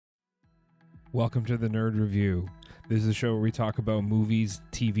Welcome to the Nerd Review. This is a show where we talk about movies,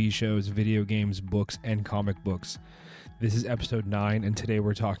 TV shows, video games, books, and comic books. This is episode 9, and today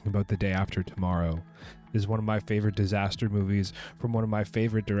we're talking about The Day After Tomorrow. This is one of my favorite disaster movies from one of my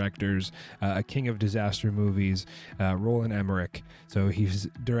favorite directors, a king of disaster movies, Rolland Emmerich. So he's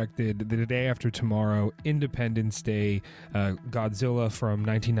directed The Day After Tomorrow, Independence Day, Godzilla from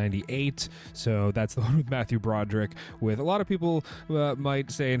 1998. So that's the one with Matthew Broderick, with a lot of people might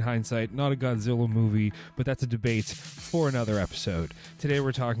say in hindsight, not a Godzilla movie, but that's a debate for another episode. Today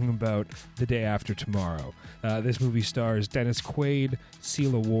we're talking about The Day After Tomorrow. This movie stars Denis Quaid,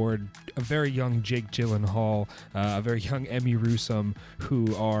 Celia Ward, a very young Jake Gyllenhaal, a very young Emmy Rossum,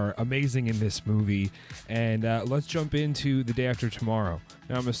 who are amazing in this movie. And let's jump into The Day After Tomorrow.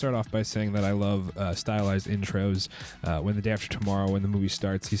 Now, I'm going to start off by saying that I love stylized intros. When The Day After Tomorrow, when the movie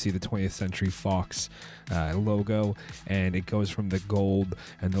starts, you see the 20th Century Fox logo, and it goes from the gold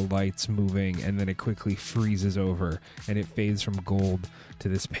and the lights moving, and then it quickly freezes over, and it fades from gold to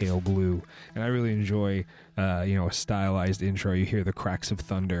this pale blue. And I really enjoy, a stylized intro. You hear the cracks of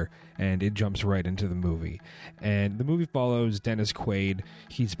thunder, and it jumps right into the movie. And the movie follows Denis Quaid.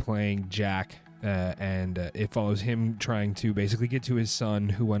 He's playing Jack. And it follows him trying to basically get to his son,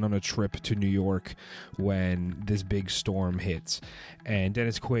 who went on a trip to New York when this big storm hits. And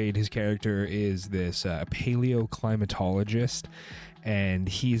Denis Quaid, his character, is this paleoclimatologist, and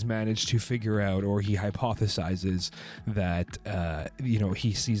he's managed to figure out, or he hypothesizes that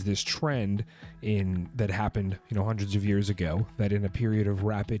he sees this trend that happened hundreds of years ago, that in a period of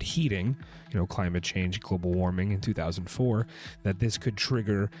rapid heating, climate change, global warming in 2004, that this could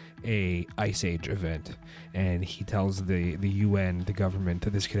trigger a ice age event. And he tells the UN, the government,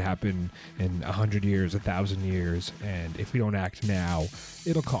 that this could happen in 100 years, 1,000 years, and if we don't act now,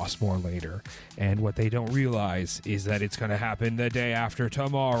 it'll cost more later. And what they don't realize is that it's going to happen the day after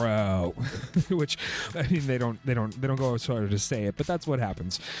tomorrow, which, I mean, they don't go as far to say it, but that's what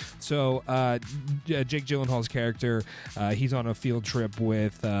happens. So Jake Gyllenhaal's character, he's on a field trip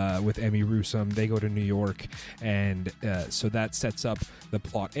with Emmy Rossum. They go to New York, and so that sets up the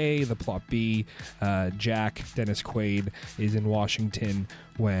plot A, the plot B. Jack, Denis Quaid, is in Washington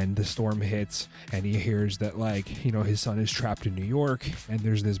when the storm hits, and he hears that his son is trapped in New York, and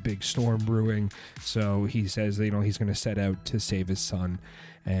there's this big storm brewing. So he says that, he's going to set out to save his son.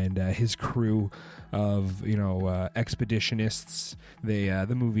 And his crew of expeditionists.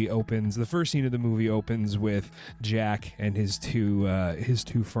 The movie opens. The first scene of the movie opens with Jack and his two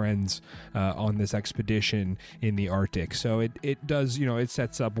friends on this expedition in the Arctic. So it does it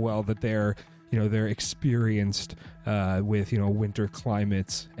sets up well that they're experienced with winter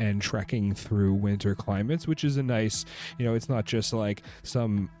climates and trekking through winter climates, which is a nice, it's not just like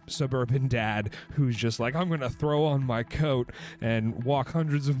some suburban dad who's just like, I'm gonna throw on my coat and walk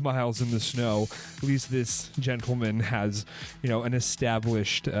hundreds of miles in the snow. At least this gentleman has an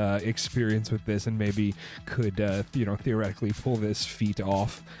established experience with this, and maybe could theoretically pull this feat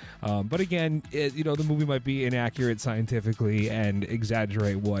off. But again, the movie might be inaccurate scientifically and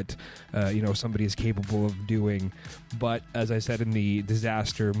exaggerate what somebody is capable of doing. But as I said in the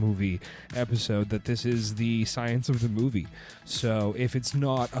disaster movie episode, that this is the science of the movie. So if it's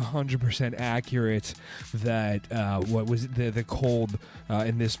not 100% accurate that what was the cold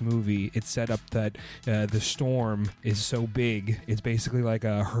in this movie, it's set up that the storm is so big, it's basically like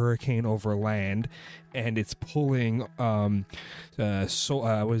a hurricane over land, and it's pulling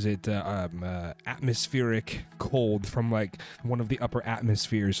atmospheric cold from one of the upper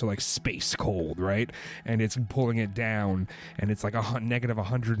atmospheres, so space cold, right? And it's pulling it down, and it's negative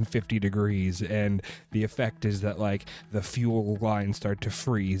 150 degrees, and the effect is that the fuel lines start to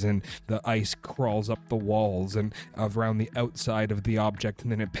freeze, and the ice crawls up the walls and around the outside of the object,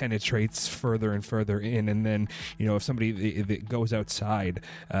 and then it penetrates further and further in, and then if somebody that goes outside,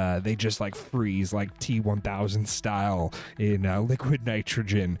 they just freeze T-1000 style in liquid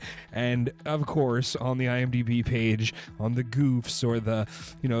nitrogen. And of course, on the IMDb page, on the goofs or the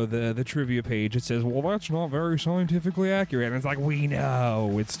trivia page, it says, well, that's not very scientifically accurate. And it's we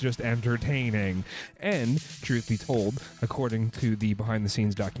know, it's just entertaining. And truth be told, according to the behind the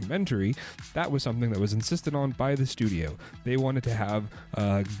scenes documentary, that was something that was insisted on by the studio. They wanted to have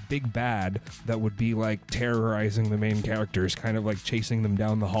a big bad that would be terrorizing the main characters, kind of chasing them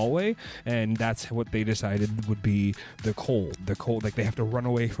down the hallway, and that's what they decided would be the cold, like they have to run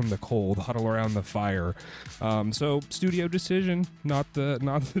away from the cold, huddle around the fire. So studio decision, not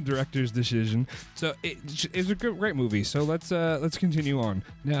the director's decision. So it's a great movie. So let's continue on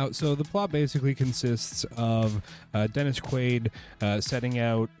now. So the plot basically consists of Denis Quaid setting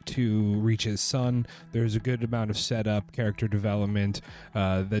out to reach his son. There's a good amount of setup, character development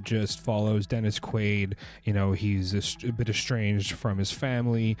that just follows Denis Quaid. You know, he's a bit estranged from his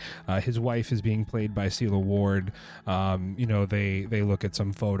family. His wife is being played by Celia Ward. You know, they look at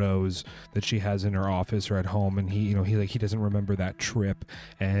some photos that she has in her office or at home, and he doesn't remember that trip,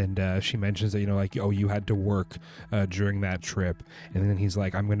 and she mentions that, you know, like, oh, you had to work during that trip, and then he's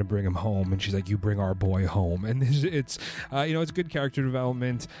like, I'm going to bring him home, and she's like, you bring our boy home. And it's you know, it's good character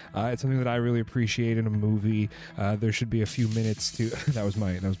development. It's something that I really appreciate in a movie. There should be a few minutes to that was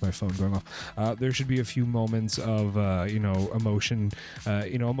my phone going off. There should be a few moments of you know, emotion,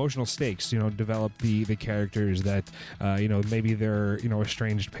 you know, emotional stakes, you know, develop the characters that you know, maybe they're, you know,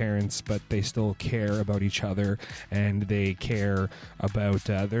 estranged parents, but they still care about each other and they care about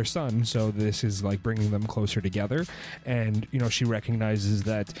their son. So this is like bringing them closer together. And, you know, she recognizes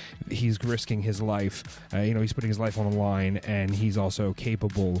that he's risking his life. You know, he's putting his life on the line, and he's also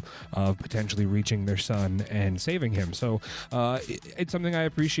capable of potentially reaching their son and saving him. So it's something I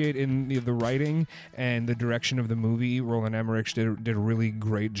appreciate in the writing and the direction of the movie. Rolland Emmerich did a really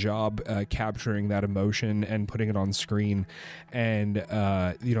great job capturing that emotion and putting it on screen. And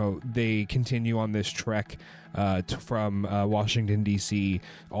you know, they continue on this trek from Washington, D.C.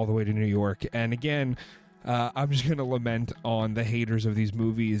 all the way to New York. And again, I'm just going to lament on the haters of these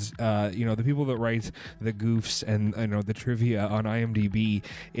movies. You know, the people that write the goofs and, you know, the trivia on IMDb.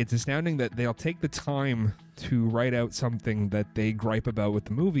 It's astounding that they'll take the time to write out something that they gripe about with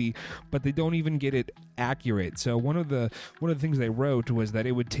the movie, but they don't even get it accurate. So one of the things they wrote was that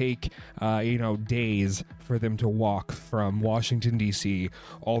it would take you know, days for them to walk from Washington, D.C.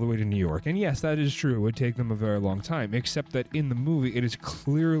 all the way to New York. And yes, that is true. It would take them a very long time, except that in the movie it is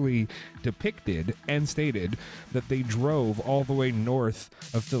clearly depicted and stated that they drove all the way north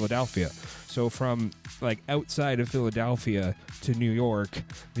of Philadelphia. So from like outside of Philadelphia to New York,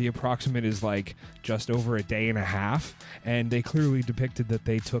 the approximate is like just over a day and a half, and they clearly depicted that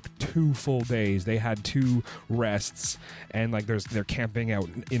they took 2 full days. They had 2 rests, and like they're camping out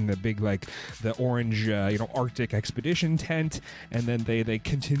in the big, like the orange you know, Arctic expedition tent, and then they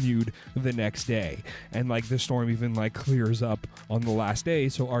continued the next day, and like the storm even like clears up on the last day,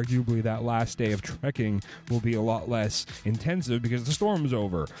 so arguably that last day of trekking will be a lot less intensive because the storm's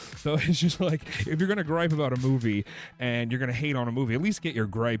over. So it's just like, if you're gonna gripe about a movie and you're gonna hate on a movie, at least get your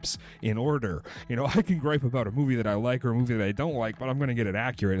gripes in order. You know, I can gripe about a movie that I like or a movie that I don't like, but I'm gonna get it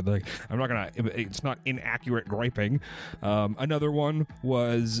accurate. Like, I'm not gonna, it's not inaccurate griping. Another one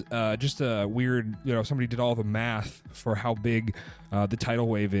was just a weird, you know, somebody did all the math for how big the tidal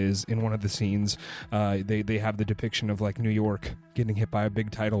wave is in one of the scenes. They have the depiction of like New York getting hit by a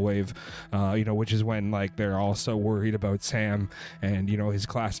big tidal wave, you know, which is when like they're all so worried about Sam and, you know, his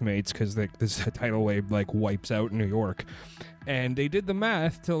classmates, because this tidal wave like wipes out New York. And they did the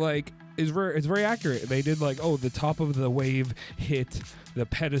math to like, it's very accurate. They did like, oh, the top of the wave hit the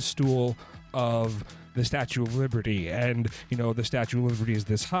pedestal of the Statue of Liberty, and, you know, the Statue of Liberty is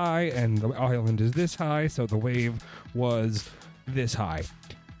this high and the island is this high, so the wave was this high.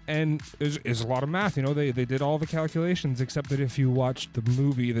 And it's a lot of math, you know. They did all the calculations, except that if you watch the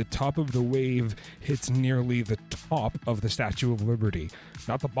movie, the top of the wave hits nearly the top of the Statue of Liberty,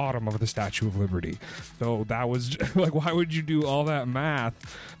 not the bottom of the Statue of Liberty. So that was like, why would you do all that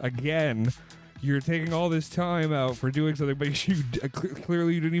math again? You're taking all this time out for doing something, but you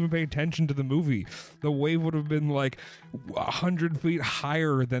clearly you didn't even pay attention to the movie. The wave would have been like 100 feet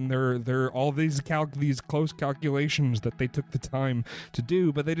higher than their all these close calculations that they took the time to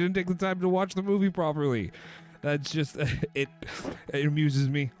do, but they didn't take the time to watch the movie properly. That's just it amuses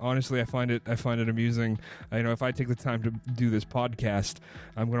me. Honestly, I find it amusing. You know, if I take the time to do this podcast,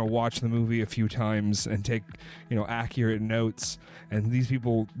 I'm going to watch the movie a few times and take, you know, accurate notes. And these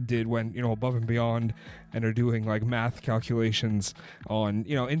people went, you know, above and beyond and are doing like math calculations on,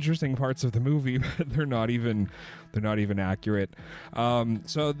 you know, interesting parts of the movie, but they're not even accurate.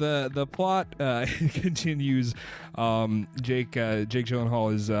 So the plot continues. Jake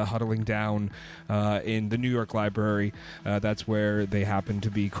Gyllenhaal is huddling down in the New York Library. That's where they happen to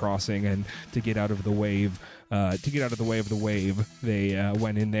be crossing, and to get out of the wave. To get out of the way of the wave, they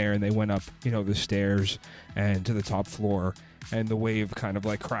went in there and they went up, you know, the stairs and to the top floor. And the wave kind of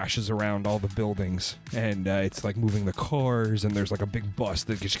like crashes around all the buildings, and it's like moving the cars, and there's like a big bus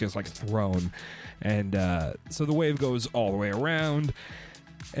that just gets like thrown, and so the wave goes all the way around,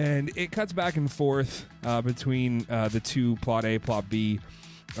 And it cuts back and forth between the two, plot A, plot B.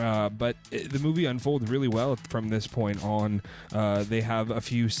 But the movie unfolds really well from this point on. They have a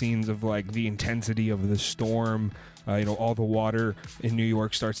few scenes of like the intensity of the storm. All the water in New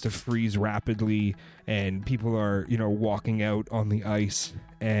York starts to freeze rapidly, and people are, walking out on the ice.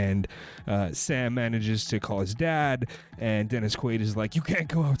 And Sam manages to call his dad, and Denis Quaid is like, "You can't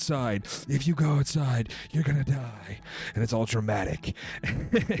go outside. If you go outside, you're gonna die." And it's all dramatic.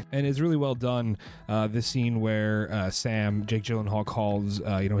 And it's really well done. This scene where Sam, Jake Gyllenhaal, calls,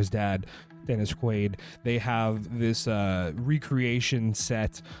 his dad, Denis Quaid. They have this recreation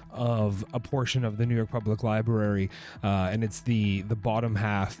set of a portion of the New York Public Library, and it's the bottom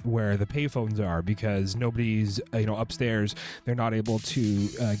half where the payphones are, because nobody's upstairs. They're not able to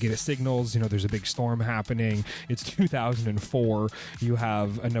get a signals. There's a big storm happening. It's 2004. You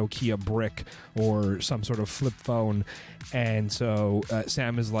have a Nokia brick or some sort of flip phone, and so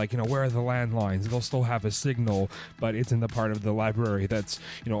Sam is like, where are the landlines? They'll still have a signal, but it's in the part of the library that's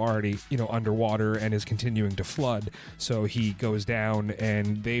already underwater and is continuing to flood. So he goes down,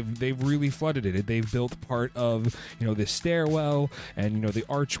 and they've really flooded it. They've built part of this stairwell and the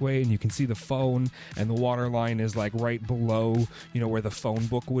archway, and you can see the phone, and the water line is like right below where the phone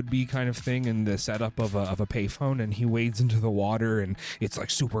book would be, kind of thing, in the setup of a payphone. And he wades into the water, and it's like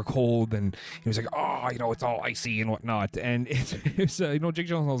super cold, and he was like, it's all icy and whatnot. And it's Jake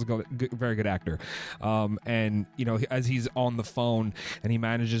Gyllenhaal's a very good actor, and as he's on the phone and he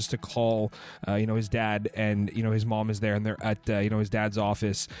manages to call his dad, and his mom is there, and they're at his dad's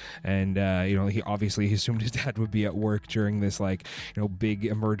office, and he obviously assumed his dad would be at work during this big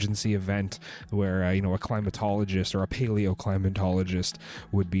emergency event where a climatologist or a paleoclimatologist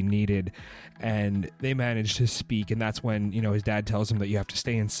would be needed. And they manage to speak, and that's when his dad tells him that you have to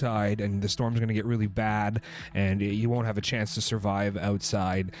stay inside, and the storm's going to get really bad, and you won't have a chance to survive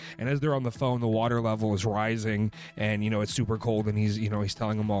outside. And as they're on the phone, the water level is rising, and it's super cold, and he's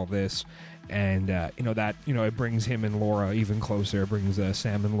telling him all this. And it brings him and Laura even closer. It brings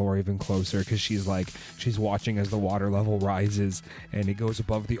Sam and Laura even closer, because she's watching as the water level rises, and it goes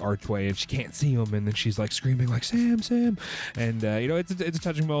above the archway, and she can't see him, and then she's like screaming like, "Sam, Sam!" And it's a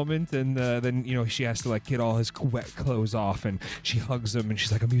touching moment. And then she has to get all his wet clothes off, and she hugs him, and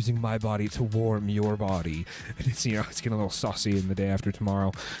she's like, "I'm using my body to warm your body." And it's it's getting a little saucy in The Day After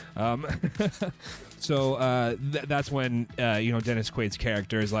Tomorrow. So that's when Denis Quaid's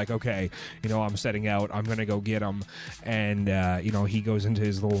character is like, okay, I'm setting out, I'm gonna go get him. And he goes into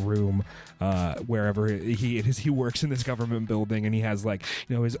his little room, wherever he works in this government building, and he has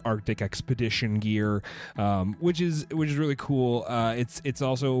his Arctic expedition gear, which is really cool. It's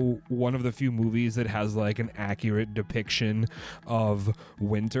also one of the few movies that has an accurate depiction of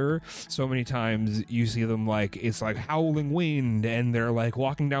winter. So many times you see them it's howling wind, and they're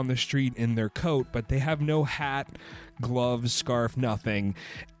walking down the street in their coat, but they have no hat, gloves, scarf, nothing.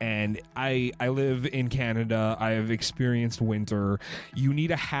 And I live in Canada. I have experienced winter. You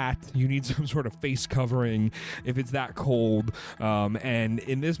need a hat. You need some sort of face covering if it's that cold. And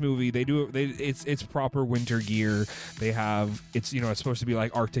in this movie, it's proper winter gear. They have it's supposed to be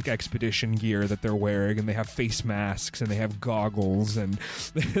Arctic expedition gear that they're wearing, and they have face masks, and they have goggles, and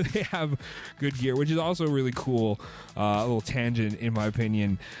they have good gear, which is also really cool. A little tangent, in my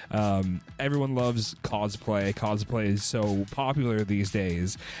opinion. Everyone loves cosplay. Cosplay is so popular these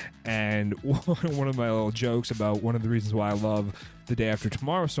days, and one of my little jokes about one of the reasons why I love The Day After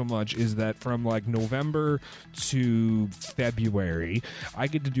Tomorrow so much is that from November to February, I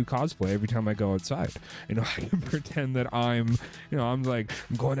get to do cosplay every time I go outside. I can pretend that I'm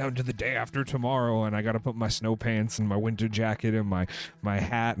going out to The Day After Tomorrow, and I got to put my snow pants and my winter jacket and my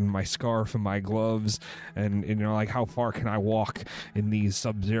hat and my scarf and my gloves, and how far can I walk in these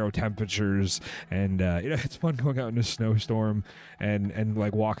sub-zero temperatures? And it's fun going out in a snowstorm and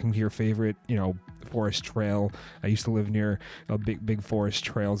walking to your favorite forest trail. I used to live near big forest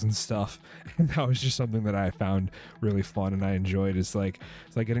trails and stuff, and that was just something that I found really fun and I enjoyed. It's like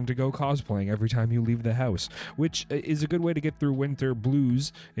getting to go cosplaying every time you leave the house, which is a good way to get through winter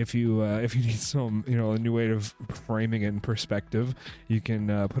blues. If you need some a new way of framing it in perspective, you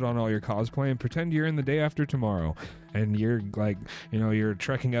can put on all your cosplay and pretend you're in The Day After Tomorrow, and you're you're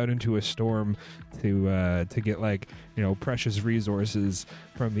trekking out into a storm to get precious resources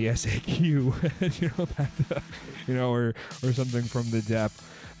from the SAQ, or something from the depth.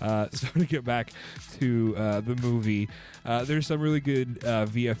 So to get back to the movie, there's some really good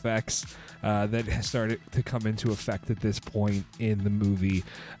VFX that has started to come into effect at this point in the movie.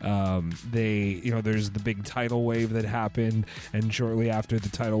 There's the big tidal wave that happened, and shortly after the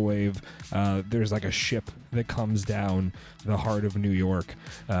tidal wave, there's a ship that comes down down the heart of New York.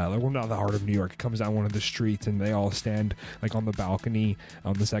 Well, not the heart of New York. It comes down one of the streets, and they all stand like on the balcony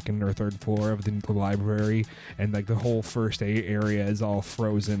on the second or third floor of the library, and like the whole first area is all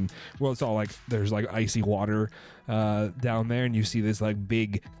frozen. Well, it's all like there's like icy water down there, and you see this like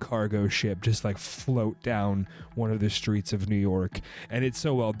big cargo ship just like float down one of the streets of New York, and it's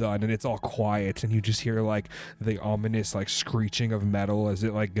so well done, and it's all quiet, and you just hear like the ominous like screeching of metal as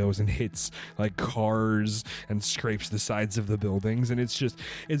it like goes and hits like cars and scrapes the sides of the buildings, and it's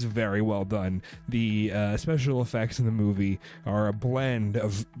very well done. The special effects in the movie are a blend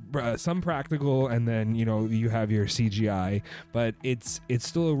of some practical, and then you have your CGI, but it's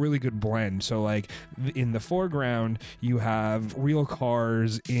still a really good blend. So like in the foreground you have real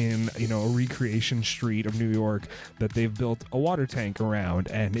cars in a recreation street of New York that they've built a water tank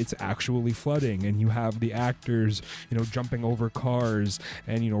around, and it's actually flooding, and you have the actors jumping over cars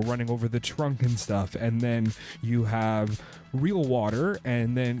and running over the trunk and stuff, and then you have real water,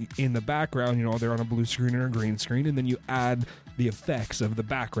 and then in the background they're on a blue screen or a green screen, and then you add the effects of the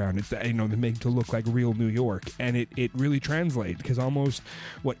background. It's they make it to look like real New York, and it really translates, because almost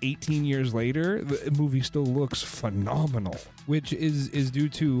 18 years later the movie still looks phenomenal, which is due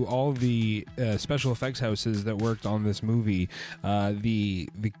to all the special effects houses that worked on this movie. The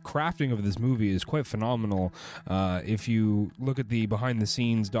crafting of this movie is quite phenomenal. If you look at the behind the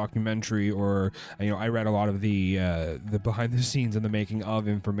scenes documentary, or I read a lot of the behind the scenes and the making of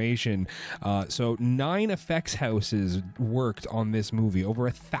information, so 9 effects houses worked on this movie, over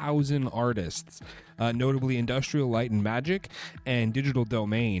 1,000 artists, notably Industrial Light and Magic and Digital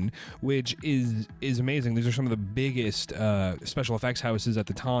Domain, which is amazing. These are some of the biggest special effects houses at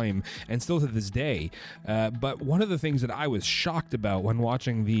the time, and still to this day. But one of the things that I was shocked about when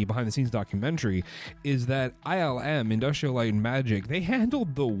watching the behind the scenes documentary is that ILM, Industrial Light and Magic, they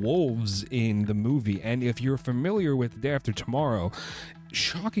handled the wolves in the movie. And if you're familiar with Day After Tomorrow,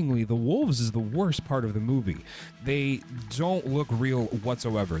 shockingly, the wolves is the worst part of the movie. They don't look real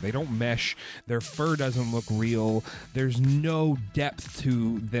whatsoever. They don't mesh. Their fur doesn't look real. There's no depth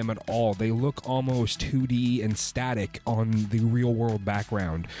to them at all. They look almost 2D and static on the real world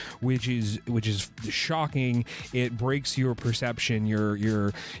background, which is shocking. It breaks your perception,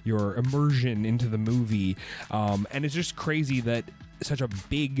 your immersion into the movie, and it's just crazy that such a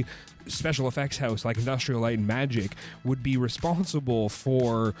big special effects house like Industrial Light and Magic would be responsible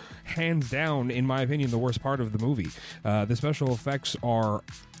for, hands down, in my opinion, the worst part of the movie. The special effects are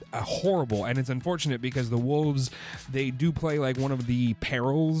horrible, and it's unfortunate because the wolves, they do play like one of the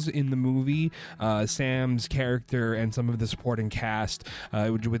perils in the movie. Sam's character and some of the supporting cast,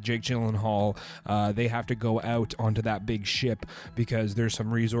 with Jake Gyllenhaal, they have to go out onto that big ship because there's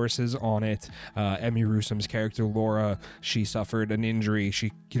some resources on it. Emmy Rossum's character Laura, she suffered an injury.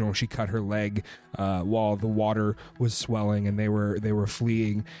 She cut her leg while the water was swelling and they were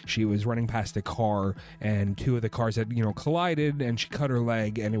fleeing. She was running past a car, and 2 of the cars had collided, and she cut her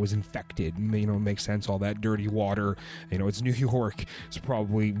leg, and it was infected. It makes sense, all that dirty water. It's New York. It's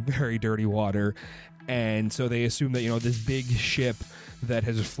probably very dirty water. And so they assume that this big ship that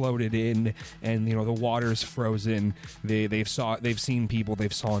has floated in, and the water's frozen. They've seen people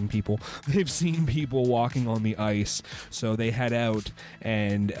walking on the ice. So they head out,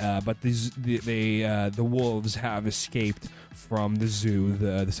 and but the wolves have escaped from the zoo,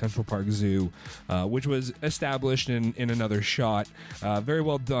 the Central Park Zoo, which was established in another shot. Very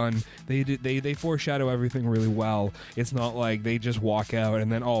well done. They foreshadow everything really well. It's not like they just walk out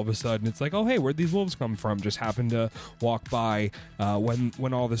and then all of a sudden it's like, oh hey, where'd these wolves come from? Just happen to walk by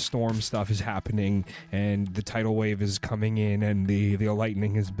when all the storm stuff is happening and the tidal wave is coming in and the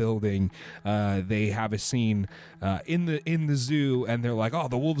lightning is building. They have a scene in the zoo, and they're like, oh,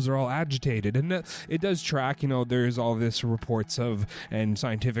 the wolves are all agitated, and it does track. There's all this reports of and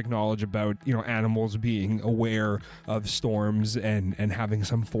scientific knowledge about animals being aware of storms and having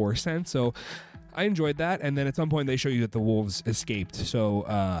some foresense. So I enjoyed that. And then at some point they show you that the wolves escaped. So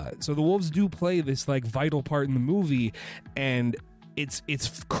the wolves do play this like vital part in the movie, and it's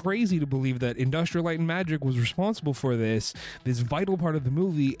crazy to believe that Industrial Light and Magic was responsible for this vital part of the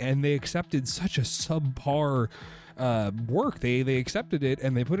movie, and they accepted such a subpar work. They accepted it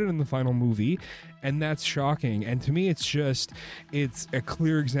and they put it in the final movie, and that's shocking. And to me, it's a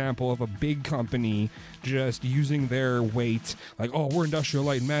clear example of a big company just using their weight, like, oh, we're Industrial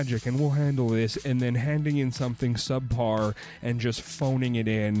Light and Magic and we'll handle this, and then handing in something subpar and just phoning it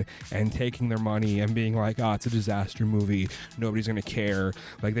in and taking their money and being like, it's a disaster movie, nobody's gonna care.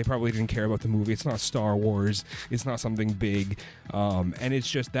 Like, they probably didn't care about the movie. It's not Star Wars, it's not something big, and it's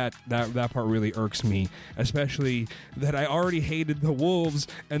just that part really irks me, especially that I already hated the wolves,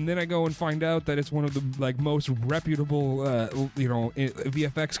 and then I go and find out that it's one of the like most reputable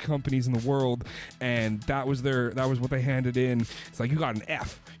VFX companies in the world, and that was what they handed in. It's like, you got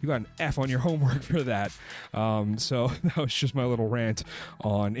an F on your homework for that. So that was just my little rant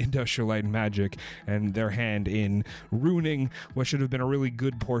on Industrial Light and Magic and their hand in ruining what should have been a really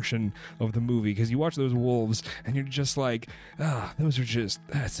good portion of the movie, because you watch those wolves and you're just like, that's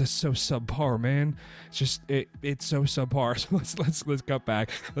just so subpar, man. It's so subpar. So let's cut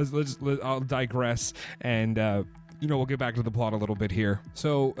back. I'll digress, and we'll get back to the plot a little bit here.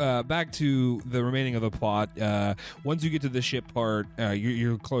 So back to the remaining of the plot. Once you get to the ship part,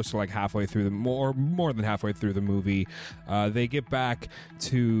 you're close to like halfway through more than halfway through the movie. They get back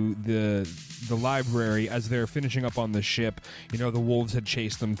to the library as they're finishing up on the ship. The wolves had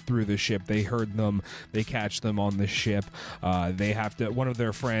chased them through the ship. They heard them. They catch them on the ship. They have to. One of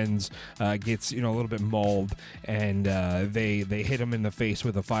their friends gets a little bit mauled, and they hit him in the face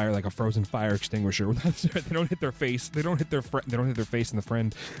with a frozen fire extinguisher. They don't hit their face. They don't hit their face in the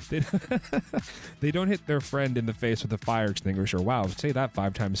friend. They don't hit their friend in the face with a fire extinguisher. Wow, say that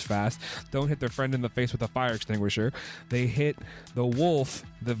 5 times fast. Don't hit their friend in the face with a fire extinguisher. They hit the wolf,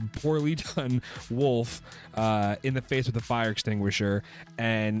 the poorly done wolf, in the face with a fire extinguisher,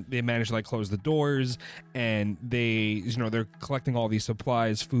 and they manage to close the doors, and they're collecting all these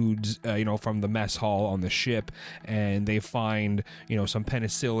supplies, foods, from the mess hall on the ship, and they find some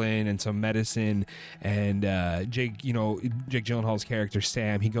penicillin and some medicine, and Jake Gyllenhaal's character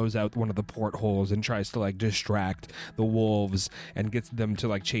Sam, he goes out one of the portholes and tries to distract the wolves and gets them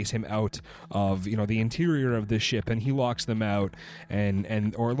to chase him out of the interior of the ship, and he locks them out,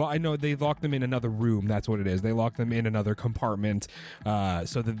 I know they lock them in another room. That's what it is. They lock them in another compartment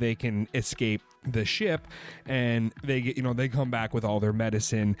so that they can escape the ship, and they come back with all their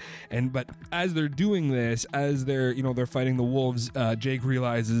medicine, but as they're doing this, as they're fighting the wolves, Jake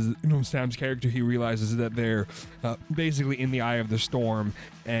realizes, Sam's character, he realizes that they're basically in the eye of the storm,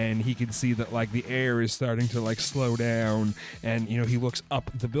 and he can see that the air is starting to slow down, and he looks up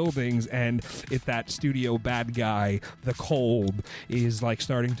the buildings, and it's that studio bad guy, the cold, is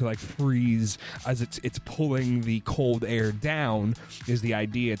starting to freeze as it's pulling the cold air down, is the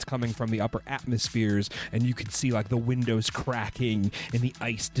idea. It's coming from the upper atmospheres, and you can see the windows cracking and the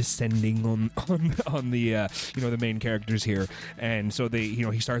ice descending on the the main characters here, and so they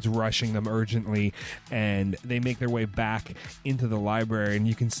he starts rushing them urgently, and they make their way back into the library, and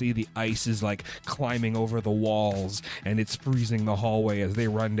you can see the ice is climbing over the walls, and it's freezing the hallway as they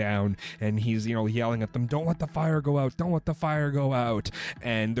run down, and he's yelling at them, don't let the fire go out, don't let the fire go out,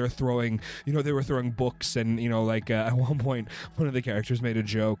 and they're throwing they were throwing books, and at one point one of the characters made a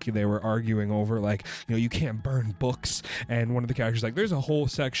joke. They were arguing over you can't burn books, and one of the characters there's a whole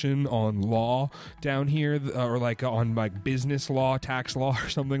section on law down here, or on business law, tax law, or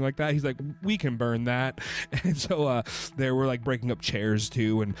something like that. He's we can burn that, and so they were breaking up chairs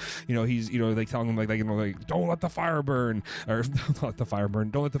too, and he's telling them don't let the fire burn, or don't let the fire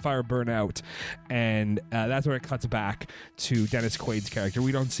burn, don't let the fire burn out, and that's where it cuts back to Denis Quaid's character.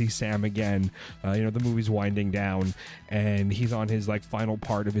 We don't see Sam again. The movie's winding down, and he's on his final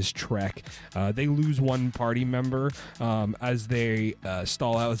part of his trek. They lose one party member as they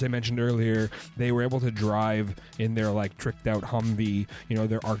stall out. As I mentioned earlier, they were able to drive in their tricked out Humvee,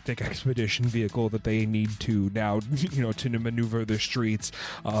 their Arctic expedition vehicle that they need to now, to maneuver the streets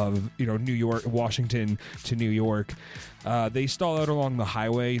of New York, Washington to New York. They stall out along the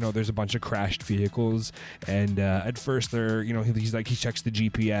highway. There's a bunch of crashed vehicles, and at first they're he checks the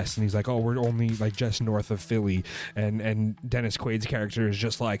GPS, and he's oh, we're only just north of Philly, and Denis Quaid's character is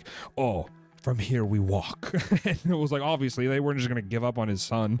just oh, from here we walk. And it was obviously they weren't just going to give up on his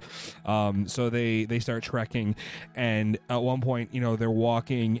son. So they start trekking, and at one point, they're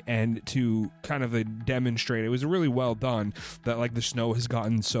walking, and to kind of demonstrate, it was really well done that the snow has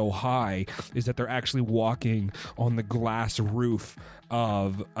gotten so high, is that they're actually walking on the glass roof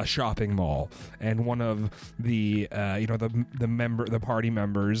of a shopping mall, and one of the the party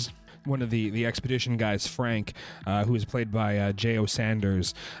members, one of the expedition guys, Frank, who is played by J.O.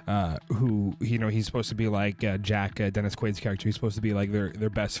 Sanders, who he's supposed to be Jack, Denis Quaid's character. He's supposed to be their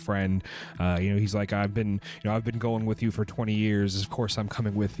best friend. He's I've been going with you for 20 years. Of course I'm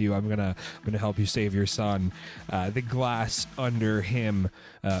coming with you. I'm gonna help you save your son. The glass under him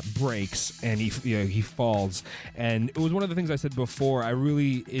breaks, and he falls. And it was one of the things I said before. I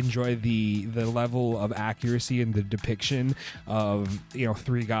really enjoy the level of accuracy in the depiction of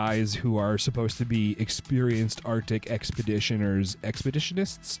 3 guys who are supposed to be experienced Arctic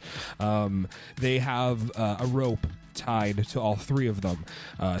expeditionists. They have a rope tied to all three of them.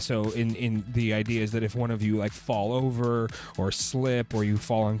 So in the idea is that if one of you like fall over or slip or you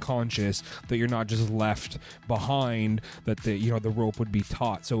fall unconscious, that you're not just left behind, that the rope would be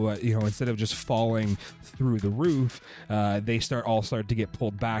taut. So instead of just falling through the roof, they start to get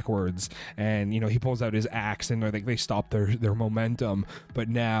pulled backwards. And he pulls out his axe, and they stop their momentum. But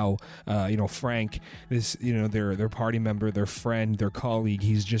now Frank, this their party member, their friend, their colleague,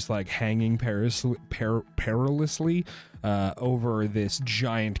 he's just like hanging perilously over this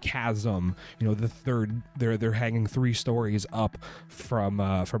giant chasm. They're hanging 3 stories up from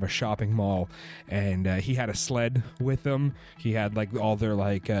a shopping mall, and he had a sled with him. He had like all their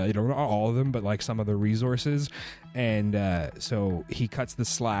not all of them, but like some of the resources. And so he cuts the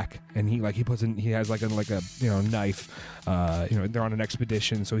slack, and he has like a knife. They're on an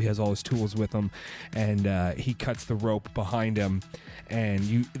expedition, so he has all his tools with him, and he cuts the rope behind him.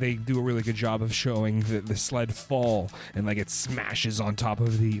 And they do a really good job of showing the sled fall, and like it smashes on top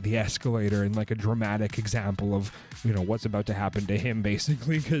of the escalator, in like a dramatic example of what's about to happen to him,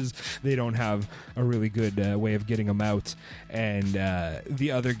 basically, because they don't have a really good way of getting him out. And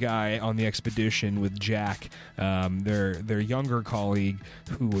the other guy on the expedition with Jack, their younger colleague,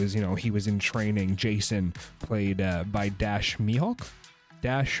 who was he was in training, Jason, played by Dash Mihok.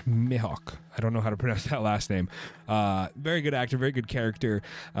 I don't know how to pronounce that last name. Very good actor, very good character.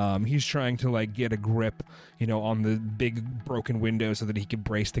 He's trying to like get a grip, on the big broken window so that he can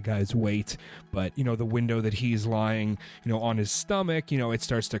brace the guy's weight. But the window that he's lying, on his stomach, it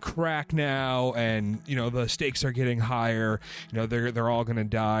starts to crack now, and the stakes are getting higher. They're all gonna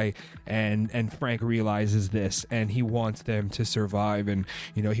die, and Frank realizes this, and he wants them to survive, and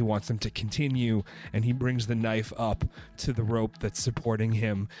he wants them to continue, and he brings the knife up to the rope that's supporting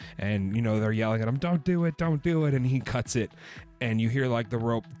him, and they're yelling at him, don't do it, and he cuts it, and you hear like the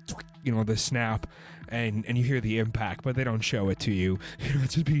rope, the snap, and you hear the impact, but they don't show it to you.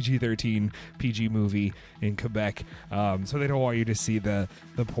 It's a PG-13 PG movie in Quebec, so they don't want you to see the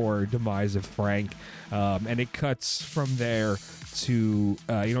poor demise of Frank, and it cuts from there to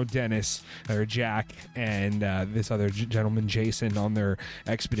Dennis or Jack and this other gentleman, Jason, on their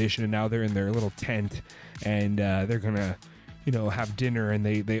expedition, and now they're in their little tent, and they're gonna have dinner, and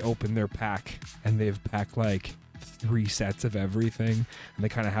they open their pack, and they've packed like 3 sets of everything, and they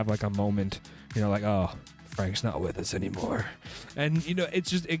kind of have like a moment, like, oh, Frank's not with us anymore. And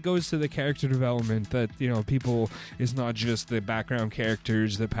it goes to the character development that people, is not just the background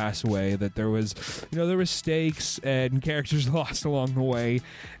characters that pass away, that there was stakes and characters lost along the way,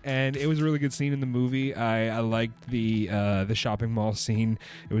 and it was a really good scene in the movie. I liked the shopping mall scene.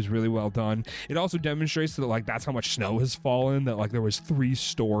 It was really well done. It also demonstrates that like that's how much snow has fallen, that like there was 3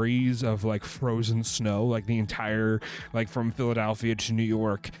 stories of like frozen snow, like the entire, like from Philadelphia to New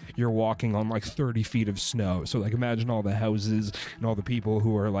York, you're walking on like 30 feet of snow. So like imagine all the houses and all the people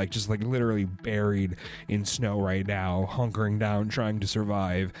who are like just like literally buried in snow right now, hunkering down, trying to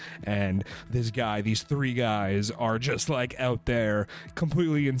survive. And these 3 guys are just like out there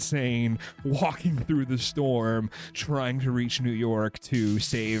completely insane, walking through the storm, trying to reach New York to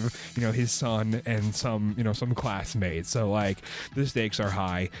save his son and some classmates. So like the stakes are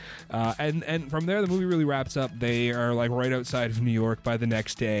high, and from there the movie really wraps up. They are like right outside of New York by the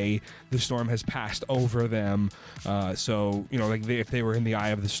next day. The storm has passed over them, so if they were in the eye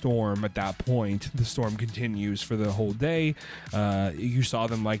of the storm at that point, the storm continues for the whole day. You saw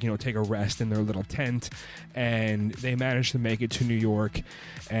them take a rest in their little tent, and they managed to make it to New York.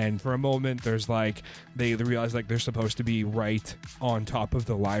 And for a moment there's like they realize like they're supposed to be right on top of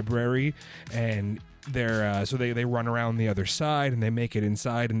the library, and they're so they run around the other side, and they make it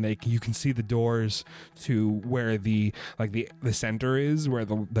inside, and you can see the doors to where the center is, where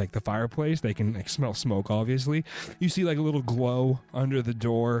the fireplace. They can smell smoke, obviously. You see like a little glow under the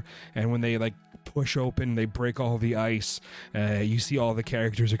door, and when they push open, they break all the ice. You see all the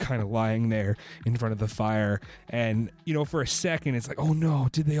characters are kind of lying there in front of the fire, and for a second it's like, oh no,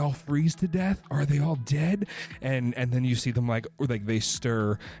 did they all freeze to death? Are they all dead? And then you see them like they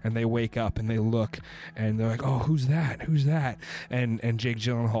stir, and they wake up, and they look, and they're like, oh, who's that? And Jake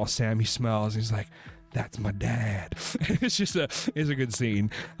Gyllenhaal, Sammy smells, and he's like, that's my dad. It's a good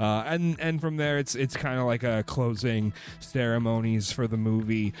scene, and from there it's kind of like a closing ceremonies for the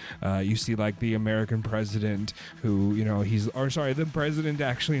movie. You see like the American president, who the president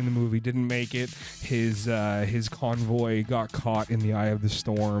actually in the movie didn't make it. His convoy got caught in the eye of the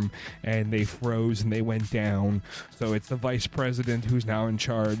storm, and they froze and they went down. So it's the vice president who's now in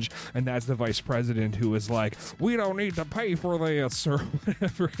charge, and that's the vice president who was like, we don't need to pay for this, or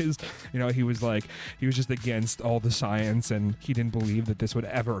whatever. He was like, he was just against all the science, and he didn't believe that this would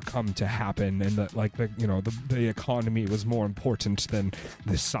ever come to happen, and that like the economy was more important than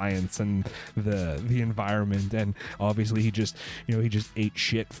the science and the environment. And obviously he just ate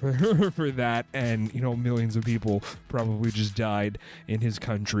shit for that, and millions of people probably just died in his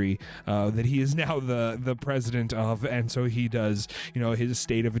country that he is now the president of. And so he does his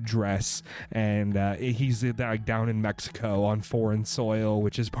state of address, and he's like down in Mexico on foreign soil,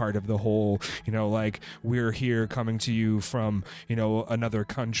 which is part of the whole like, we're here coming to you from another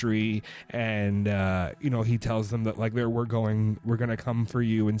country, and he tells them that like we're gonna come for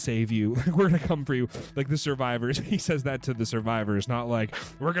you and save you. We're gonna come for you, like the survivors. He says that to the survivors, not like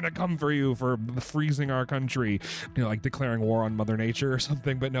we're gonna come for you for freezing our country, like declaring war on Mother Nature or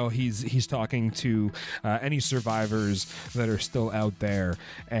something. But no, he's talking to any survivors that are still out there.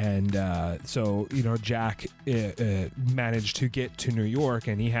 And so Jack managed to get to New York,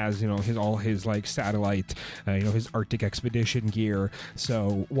 and he has all his like satellite his Arctic expedition gear.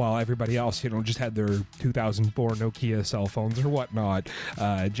 So while everybody else just had their 2004 Nokia cell phones or whatnot,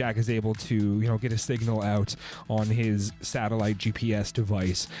 Jack is able to get a signal out on his satellite GPS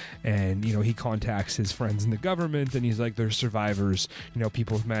device, and he contacts his friends in the government, and he's like, there's survivors,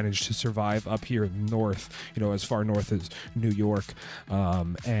 people have managed to survive up here in the north, as far north as New York,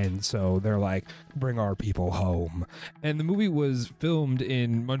 and so they're like, bring our people home. And the movie was filmed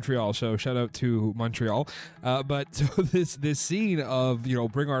in Montreal, so shout out to Montreal. But so this scene of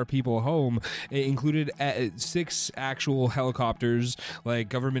bring our people home, it included 6 actual helicopters, like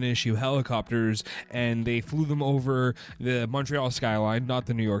government issue helicopters, and they flew them over the Montreal skyline, not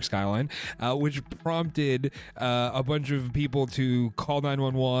the New York skyline, which prompted a bunch of people to call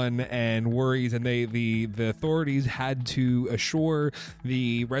 911 and worries, and the authorities had to assure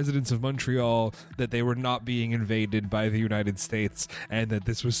the residents of Montreal that they were not being invaded by the United States, and that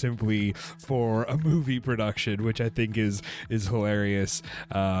this was simply for a movie production, which I think is hilarious.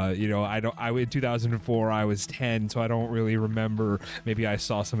 In 2004 I was 10, so I don't really remember. Maybe I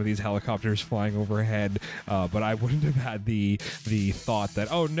saw some of these helicopters flying overhead, but I wouldn't have had the thought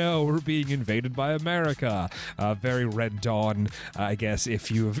that, oh no, we're being invaded by America. Very Red Dawn, I guess,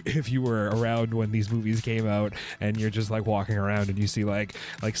 if you were around when these movies came out, and you're just like walking around and you see like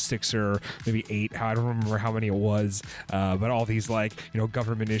 6 or maybe 8, I don't remember how many it was, but all these like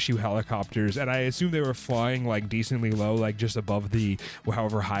government issue helicopters, and I assume they were flying like decently low, like just above the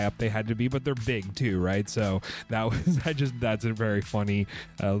however high up they had to be, but they're big too, right? So that's a very funny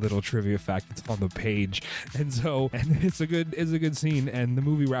little trivia fact that's on the page. And it's a good scene, and the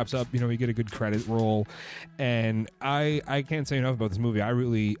movie wraps up, we get a good credit roll, and I can't say enough about this movie. I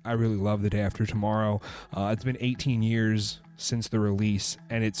really love The Day After Tomorrow. It's been 18 years since the release,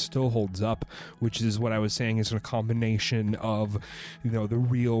 and it still holds up, which is what I was saying is a combination of the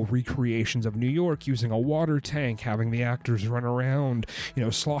real recreations of New York, using a water tank, having the actors run around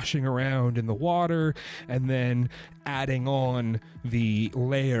sloshing around in the water, and then adding on the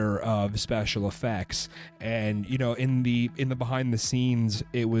layer of special effects. And in the behind the scenes,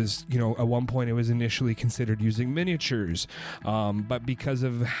 it was at one point it was initially considered using miniatures, but because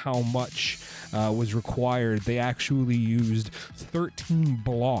of how much was required, they actually used 13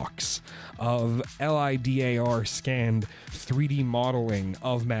 blocks of LIDAR scanned 3D modeling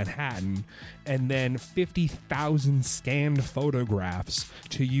of Manhattan, and then 50,000 scanned photographs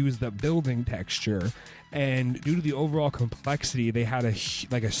to use the building texture. And due to the overall complexity, they had a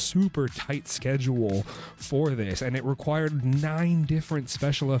super tight schedule for this, and it required 9 different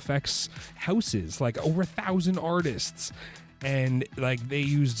special effects houses, like over 1,000 artists. And like they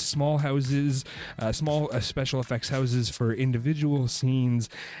used small houses, small special effects houses for individual scenes,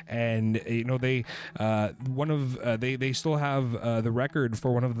 and they still have the record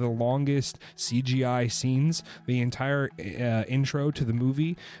for one of the longest CGI scenes. The entire intro to the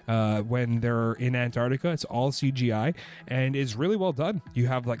movie, when they're in Antarctica, it's all CGI, and it's really well done. You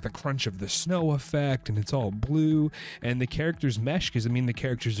have like the crunch of the snow effect, and it's all blue, and the characters mesh because the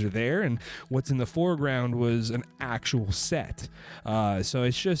characters are there, and what's in the foreground was an actual set. So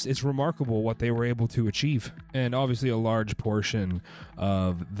it's remarkable what they were able to achieve. And obviously a large portion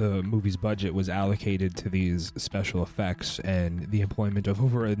of the movie's budget was allocated to these special effects and the employment of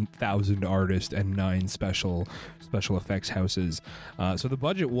over 1,000 artists and 9 special effects houses. So the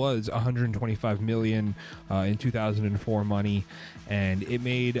budget was $125 million in 2004 money, and it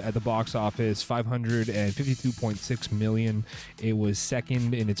made at the box office $552.6 million. It was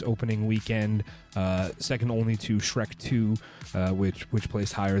second in its opening weekend, second only to Shrek 2, which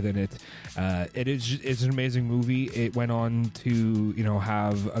placed higher than it. It's an amazing movie. It went on to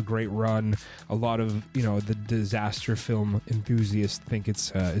have a great run. A lot of the disaster film enthusiasts think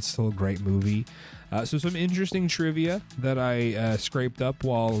it's still a great movie. So some interesting trivia that I scraped up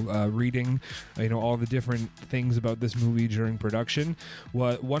while reading, all the different things about this movie during production.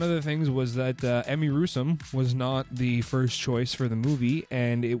 One of the things was that Emmy Rossum was not the first choice for the movie,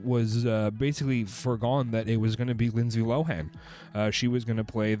 and it was basically foregone that it was going to be Lindsay Lohan. She was going to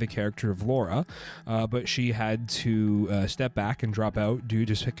play the character of Laura, but she had to step back and drop out due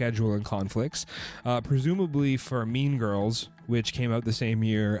to scheduling conflicts, presumably for Mean Girls, which came out the same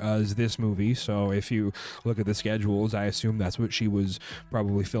year as this movie. So if you look at the schedules, I assume that's what she was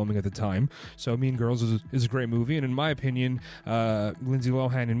probably filming at the time. So Mean Girls is a great movie, and in my opinion, Lindsay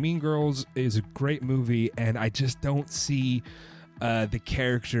Lohan in Mean Girls is a great movie, and I just don't see the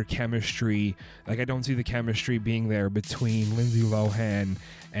character chemistry. Like, I don't see the chemistry being there between Lindsay Lohan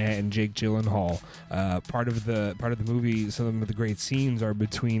and Jake Gyllenhaal. Part of the movie, some of the great scenes are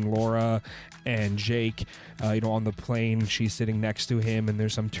between Laura and Jake. On the plane, she's sitting next to him, and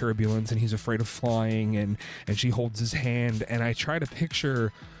there's some turbulence, and he's afraid of flying, and she holds his hand. And I try to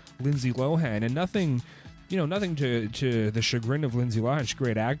picture Lindsay Lohan, and nothing to the chagrin of Lindsay Lohan. She's a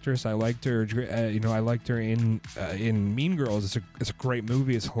great actress. I liked her. I liked her in Mean Girls. It's a great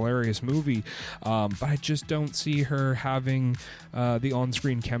movie. It's a hilarious movie. But I just don't see her having the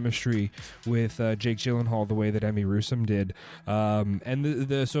on-screen chemistry with Jake Gyllenhaal the way that Emmy Rossum did.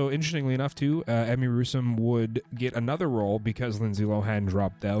 And so interestingly enough, too, Emmy Rossum would get another role because Lindsay Lohan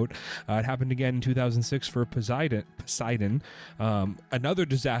dropped out. It happened again in 2006 for Poseidon, another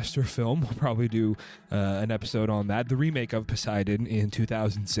disaster film. We'll probably do an episode on that, the remake of Poseidon in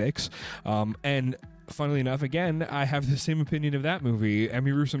 2006, and funnily enough, again, I have the same opinion of that movie.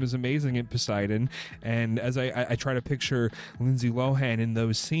 Emmy Rossum is amazing in Poseidon, and as I try to picture Lindsay Lohan in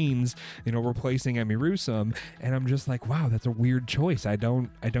those scenes, replacing Emmy Rossum, and I'm just like, wow, that's a weird choice. I don't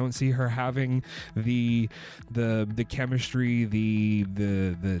see her having the chemistry,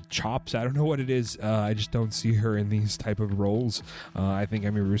 the chops. I don't know what it is. I just don't see her in these type of roles. I think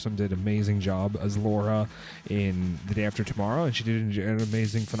Emmy Rossum did an amazing job as Laura in The Day After Tomorrow, and she did an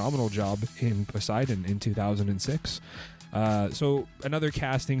amazing, phenomenal job in Poseidon in 2006. So another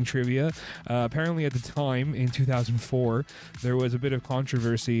casting trivia. Apparently at the time in 2004, there was a bit of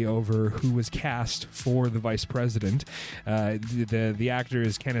controversy over who was cast for the vice president. The actor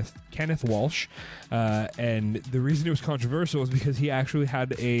is Kenneth Walsh, and the reason it was controversial is because he actually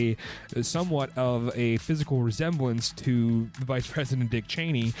had a somewhat of a physical resemblance to the vice president Dick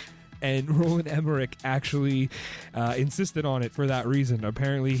Cheney. And Rolland Emmerich actually insisted on it for that reason.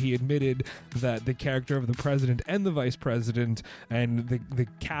 Apparently, he admitted that the character of the president and the vice president and the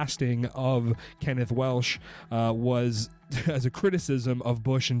casting of Kenneth Welsh was as a criticism of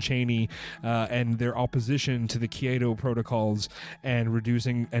Bush and Cheney and their opposition to the Kyoto protocols and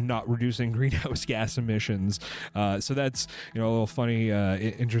not reducing greenhouse gas emissions. So that's a little funny,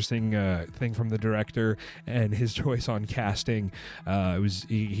 interesting thing from the director and his choice on casting. It was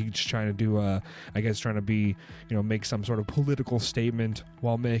he's trying to do trying to be make some sort of political statement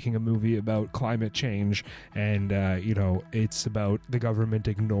while making a movie about climate change, and it's about the government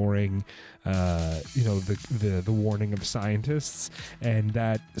ignoring the warning of scientists, and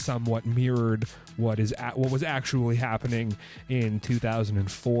that somewhat mirrored what was actually happening in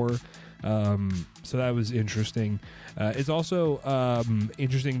 2004. So that was interesting. It's also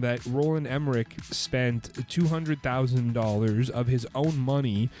interesting that Rolland Emmerich spent $200,000 of his own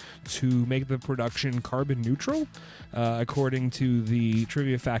money to make the production carbon neutral. According to the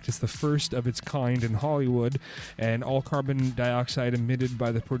trivia fact, it's the first of its kind in Hollywood, and all carbon dioxide emitted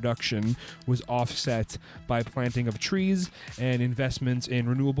by the production was offset by planting of trees and investments in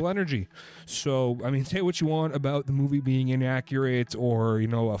renewable energy. So, say what you want about the movie being inaccurate or,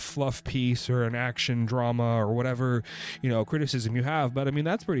 a fluff piece or an action drama or whatever, criticism you have, but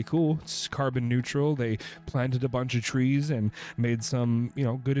that's pretty cool. It's carbon neutral. They planted a bunch of trees and made some,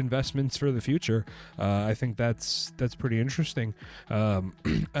 good investments for the future. I think that's pretty interesting.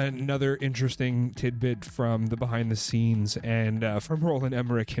 Another interesting tidbit from the behind the scenes and from Rolland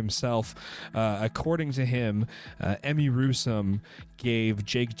Emmerich himself, according to him, Emmy Rossum gave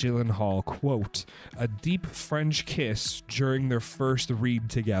Jake Gyllenhaal, quote, a deep French kiss during their first read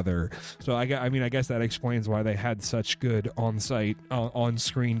together. So I mean, I guess that explains why they had such good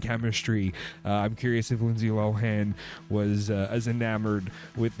on-screen chemistry. I'm curious if Lindsay Lohan was as enamored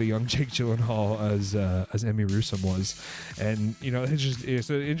with the young Jake Gyllenhaal as Emmy Rossum was. And, it's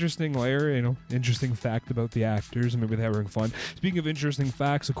an interesting layer, interesting fact about the actors, and maybe they're having fun. Speaking of interesting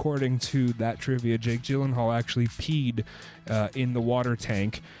facts, according to that trivia, Jake Gyllenhaal actually peed in the water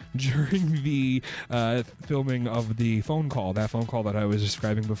tank during the filming of the phone call that I was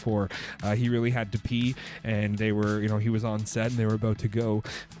describing before. He really had to pee, and they were, he was on set and they were about to go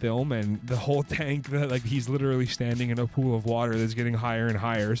film, and the whole tank, he's literally standing in a pool of water that's getting higher and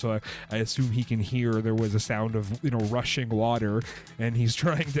higher, so I assume he can hear there was a sound of rushing water, and he's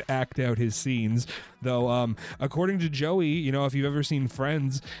trying to act out his scenes. Though according to Joey, if you've ever seen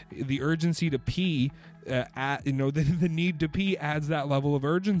Friends, the urgency to pee, the need to pee adds that level of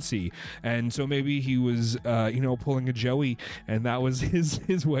urgency, and so maybe he was pulling a Joey, and that was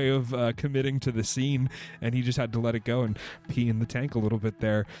his way of committing to the scene, and he just had to let it go and pee in the tank a little bit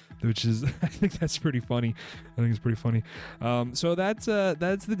there, which is I think that's pretty funny. I think it's pretty funny. So that's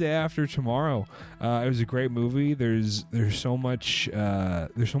The Day After Tomorrow. It was a great movie. There's so much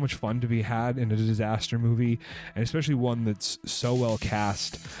fun to be had in a disaster movie, and especially one that's so well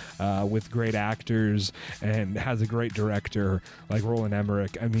cast with great actors and has a great director like Rolland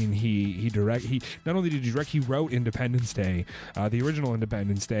Emmerich. I mean, he not only did he direct, he wrote Independence Day, the original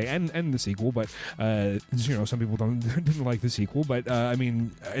Independence Day, and the sequel. But some people didn't like the sequel. But I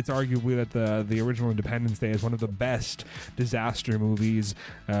mean, it's arguably that the original Independence Day is one of the best disaster movies.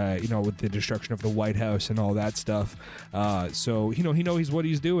 With the destruction of the White House and all that stuff. So he knows what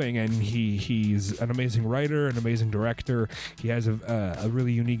he's doing, and he's an amazing writer, an amazing director. He has a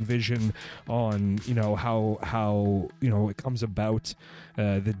really unique vision on how it comes about,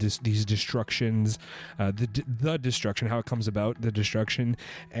 these destructions, the destruction, how it comes about, the destruction,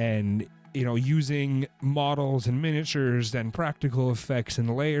 and using models and miniatures and practical effects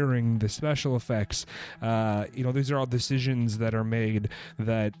and layering the special effects. These are all decisions that are made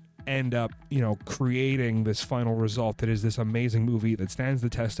that end up creating this final result that is this amazing movie that stands the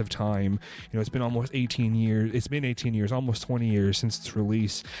test of time. It's been almost 18 years, almost 20 years since its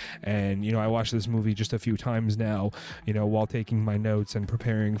release, and I watched this movie just a few times now, while taking my notes and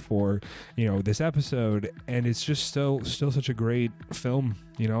preparing for this episode, and it's just still such a great film.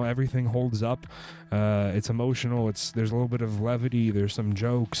 Everything holds up. It's emotional. There's a little bit of levity, there's some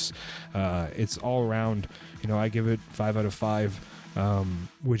jokes, it's all around. I give it 5 out of 5.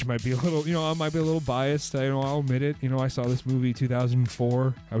 Which might be a little, I might be a little biased. I'll admit it. I saw this movie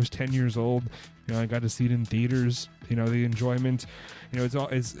 2004. I was 10 years old. I got to see it in theaters. The enjoyment,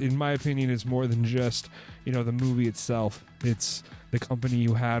 it's in my opinion, it's more than just, the movie itself. It's the company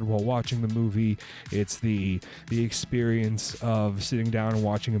you had while watching the movie. It's the experience of sitting down and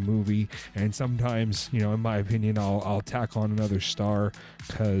watching a movie. And sometimes, in my opinion, I'll tack on another star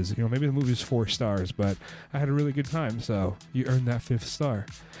because, maybe the movie's 4 stars, but I had a really good time. So you earned that 5th star.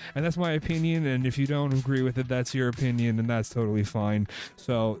 And that's my opinion. And if you don't agree with it, that's your opinion, and that's totally fine.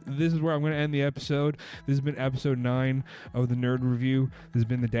 So this is where I'm going to end the episode. This has been episode 9 of the Nerd Review. This has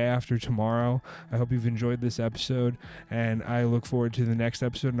been The Day After Tomorrow. I hope you've enjoyed this episode, and I look forward to the next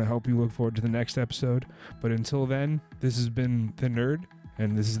episode, and I hope you look forward to the next episode. But until then, this has been The Nerd,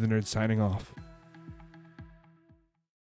 and this is The Nerd signing off.